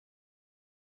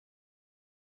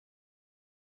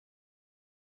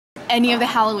any of the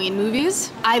Halloween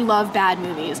movies. I love bad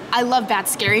movies. I love bad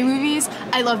scary movies.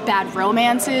 I love bad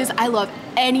romances. I love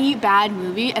any bad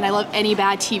movie, and I love any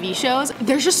bad TV shows.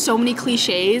 There's just so many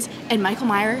cliches, and Michael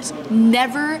Myers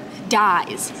never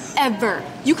dies, ever.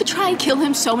 You could try and kill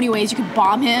him so many ways. You could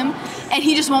bomb him, and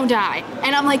he just won't die.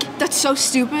 And I'm like, that's so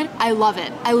stupid. I love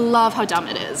it. I love how dumb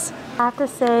it is. I have to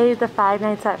say the Five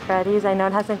Nights at Freddy's, I know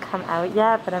it hasn't come out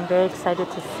yet, but I'm very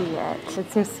excited to see it.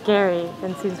 It seems scary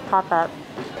and seems pop up.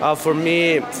 For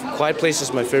me, Quiet Place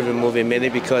is my favorite movie, mainly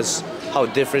because how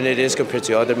different it is compared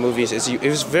to other movies. It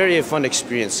was very a fun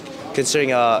experience, considering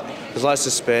there's a lot of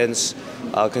suspense,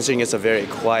 considering it's a very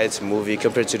quiet movie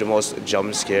compared to the most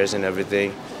jump scares and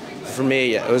everything. For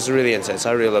me, yeah, it was really intense.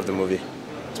 I really loved the movie.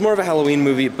 It's more of a Halloween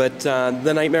movie, but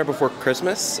The Nightmare Before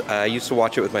Christmas, I used to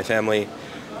watch it with my family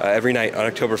every night on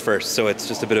October 1st, so it's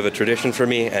just a bit of a tradition for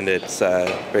me, and it's a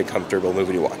very comfortable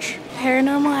movie to watch.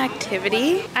 Paranormal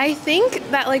Activity. I think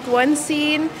that like one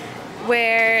scene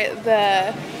where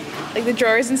the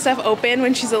drawers and stuff open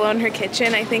when she's alone in her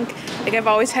kitchen, I think like I've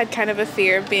always had kind of a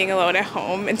fear of being alone at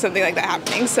home and something like that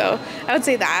happening, so I would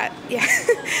say that, yeah.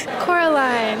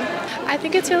 Coraline. I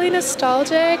think it's really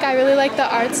nostalgic. I really like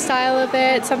the art style of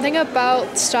it. Something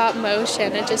about stop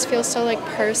motion. It just feels so like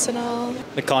personal.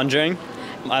 The Conjuring.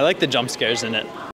 I like the jump scares in it.